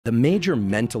The major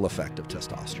mental effect of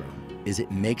testosterone is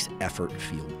it makes effort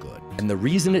feel good. And the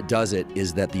reason it does it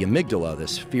is that the amygdala,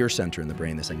 this fear center in the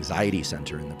brain, this anxiety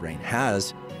center in the brain,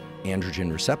 has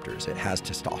androgen receptors. It has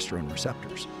testosterone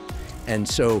receptors. And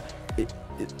so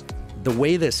the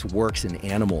way this works in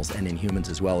animals and in humans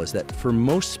as well is that for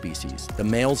most species, the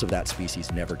males of that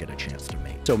species never get a chance to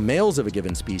mate. So males of a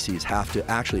given species have to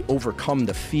actually overcome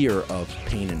the fear of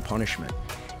pain and punishment.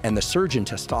 And the surge in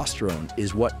testosterone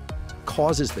is what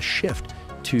causes the shift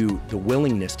to the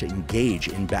willingness to engage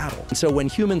in battle. And so when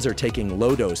humans are taking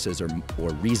low doses or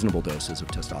reasonable doses of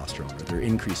testosterone, or they're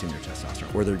increasing their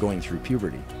testosterone, or they're going through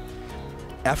puberty,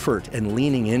 effort and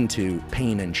leaning into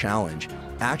pain and challenge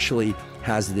actually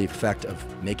has the effect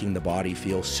of making the body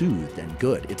feel soothed and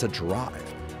good. It's a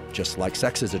drive. Just like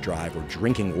sex is a drive, or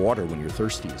drinking water when you're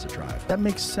thirsty is a drive. That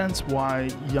makes sense why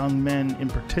young men in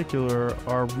particular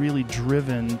are really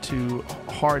driven to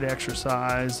hard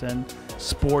exercise and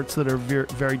sports that are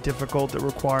very difficult, that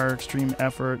require extreme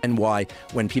effort. And why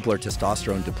when people are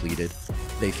testosterone depleted,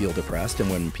 they feel depressed,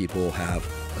 and when people have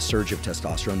a surge of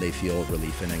testosterone, they feel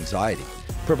relief and anxiety,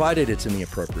 provided it's in the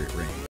appropriate range.